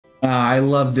I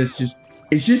love this.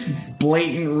 It's just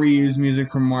blatant reused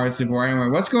music from Mario 64. Anyway,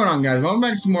 what's going on, guys? Welcome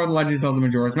back to some more of the Legend of Zelda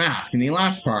Majora's Mask. In the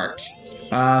last part,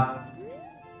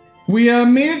 we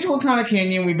made it to Akana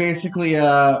Canyon. We made it to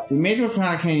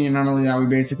Akana Canyon. Not only that, we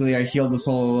basically healed the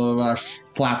soul of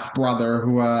Flap's brother,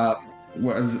 who who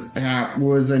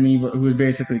was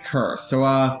basically cursed. So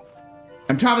on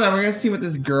top of that, we're gonna see what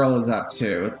this girl is up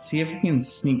to. Let's see if we can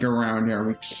sneak around here.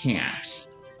 We can't.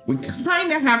 We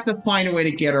kind of have to find a way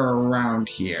to get her around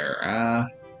here.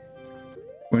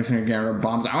 We're just gonna get her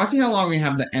bombs. I want to see how long we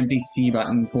have the empty C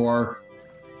button for.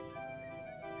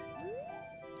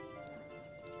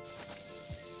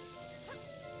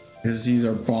 Because these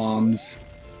are bombs.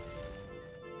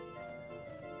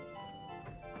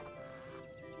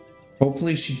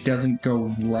 Hopefully she doesn't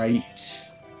go right.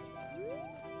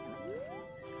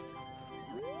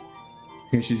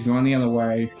 Okay, she's going the other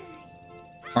way.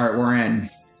 Alright, we're in.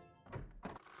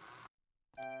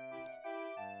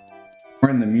 We're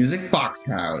in the music box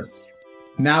house.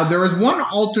 Now, there is one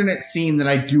alternate scene that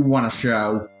I do want to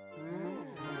show.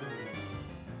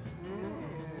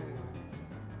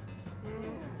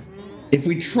 If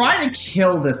we try to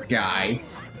kill this guy...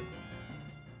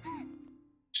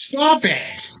 Stop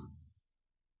it!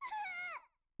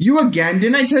 You again?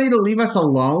 Didn't I tell you to leave us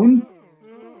alone?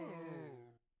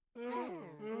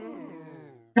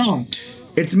 Don't.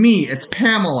 It's me. It's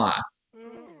Pamela.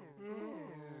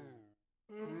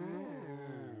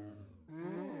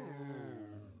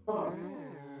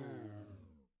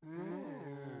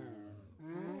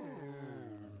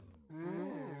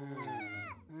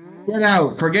 Get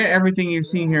out. Forget everything you've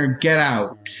seen here. Get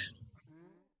out.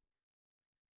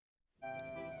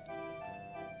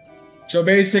 So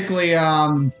basically,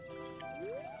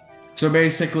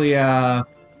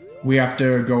 we have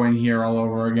to go in here all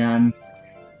over again.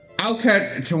 I'll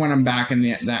cut to when I'm back in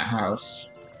that house.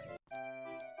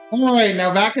 Alright,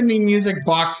 now back in the music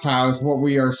box house, what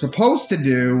we are supposed to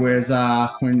do is,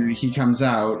 when he comes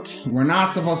out, we're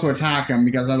not supposed to attack him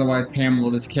because otherwise Pam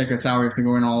will just kick us out. We have to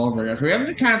go in all over again. So we have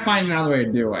to kind of find another way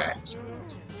to do it.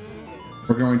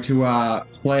 We're going to,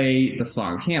 play the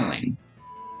song Healing.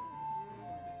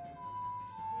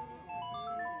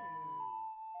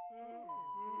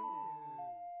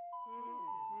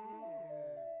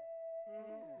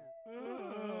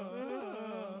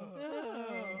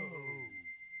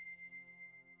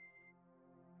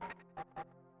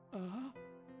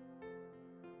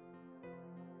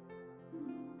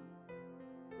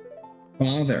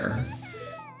 Father.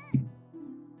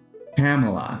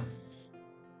 Pamela.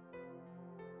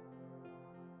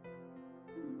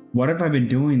 What have I been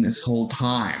doing this whole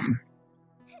time?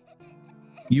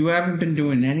 You haven't been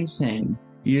doing anything.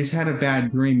 You just had a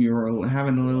bad dream. You were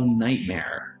having a little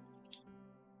nightmare.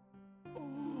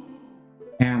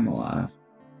 Pamela.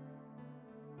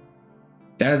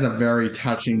 That is a very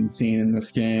touching scene in this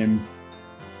game.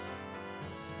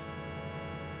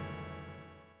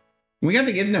 We got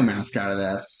the Gizmo mask out of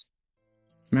this.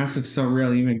 The mask looks so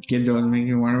real, even Gizmo is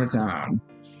making one of its own.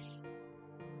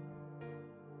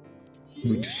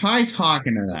 We try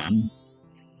talking to them.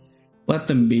 Let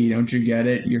them be, don't you get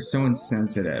it? You're so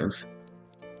insensitive.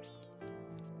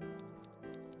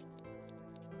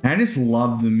 I just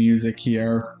love the music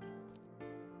here.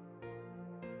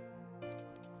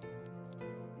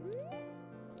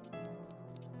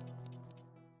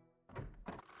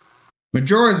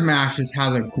 Majora's Mask just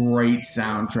has a great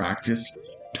soundtrack, just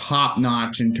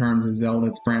top-notch in terms of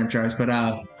Zelda franchise, but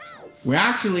I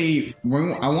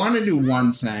want to do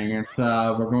one thing. It's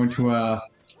we're going to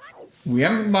we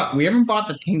haven't bought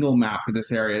the Tingle map for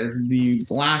this area. This is the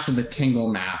last of the Tingle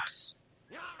maps.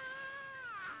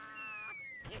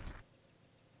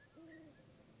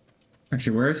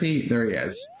 Actually, where is he? There he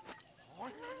is.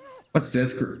 What's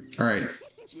this? All right.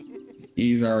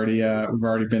 He's already, we've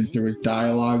already been through his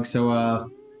dialogue, so,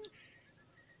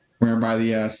 we're by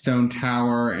the, Stone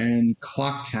Tower and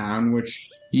Clock Town, which,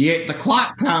 you get the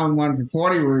Clock Town one for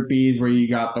 40 rupees, where you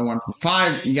got the one for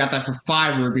 5, you got that for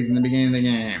 5 rupees in the beginning of the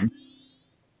game.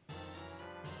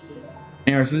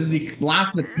 Anyway, so this is the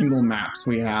last of the Tingle maps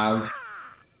we have.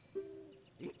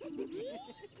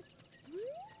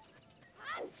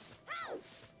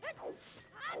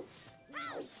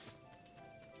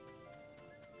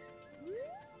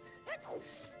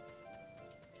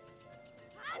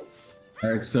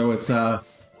 Alright, so it's, so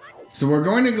we're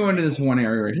going to go into this one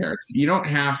area right here. You don't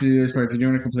have to do this, but if you're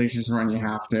doing a completionist run, you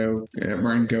have to.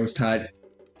 We're in Ghost Hut.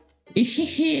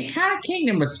 Akana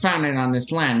Kingdom was founded on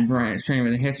this land, branch, trained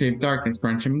with a history of darkness,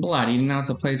 branch, and blood. Even now it's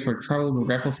a place where troubled,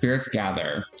 regretful spirits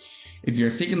gather. If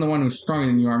you're seeking the one who's stronger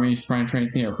than you are, maybe you should find a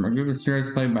trained here from a group of spirits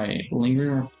played by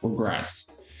lingering regrets.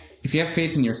 If you have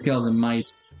faith in your skills and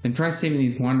might, then try saving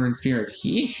these wandering spirits.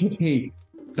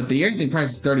 But the yearly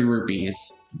price is 30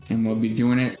 rupees. And we'll be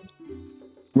doing it.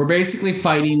 We're basically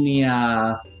fighting the,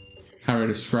 how do I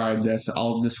describe this?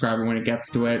 I'll describe it when it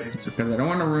gets to it, because I don't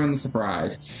want to ruin the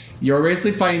surprise. You're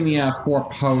basically fighting the,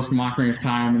 four-post Mockery of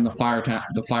Time in the fire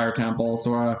temple,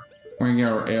 so, we're gonna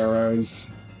get our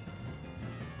arrows.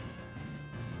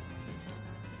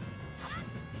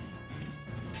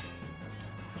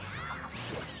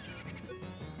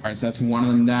 Alright, so that's one of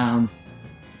them down.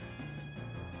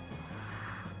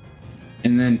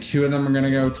 And then two of them are gonna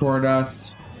go toward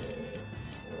us.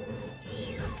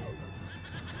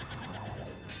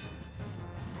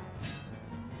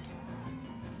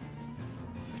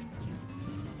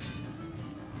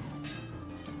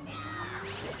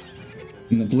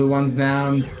 And the blue one's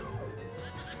down.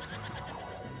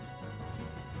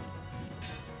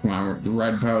 Come on, the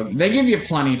red post. They give you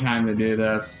plenty of time to do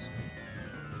this.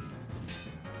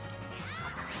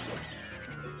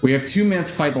 We have 2 minutes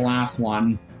to fight the last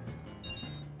one.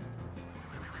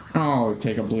 I'll always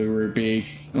take a blue rupee.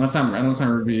 Unless my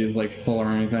rupee is like full or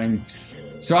anything.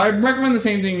 So I recommend the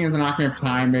same thing as an Ocarina of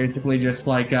Time, basically just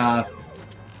like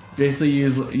basically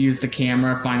use the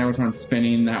camera, find out which one's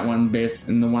spinning, that one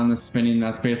and the one that's spinning,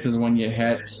 that's basically the one you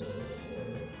hit. So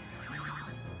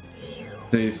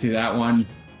you see that one.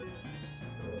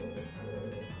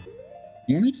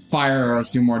 I wonder if fire arrows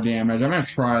do more damage. I'm gonna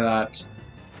try that.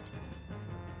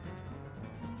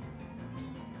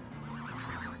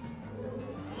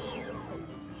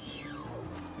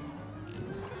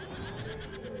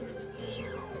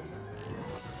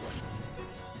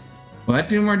 Will that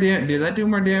do more damage? Did that do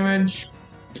more damage?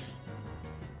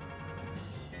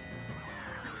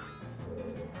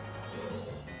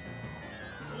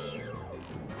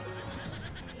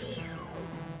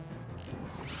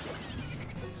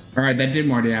 Alright, that did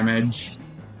more damage.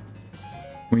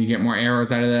 When you get more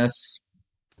arrows out of this.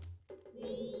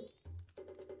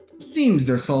 Seems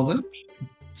their souls in.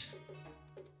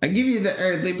 I give you the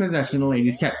earthly possession the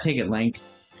ladies kept. Take it, Link.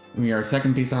 We get our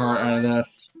second piece of heart out of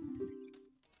this.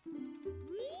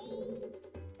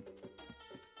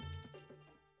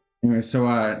 Anyway,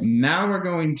 so now we're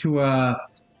going to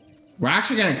we're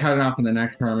actually gonna cut it off in the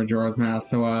next part of Majora's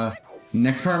Mask. So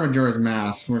next part of Majora's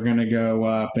Mask, we're gonna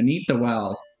go beneath the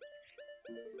well.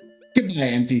 Goodbye,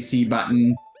 empty C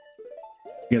button.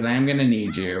 Because I am gonna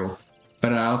need you.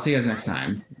 But I'll see you guys next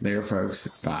time. Later, folks.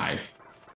 Bye.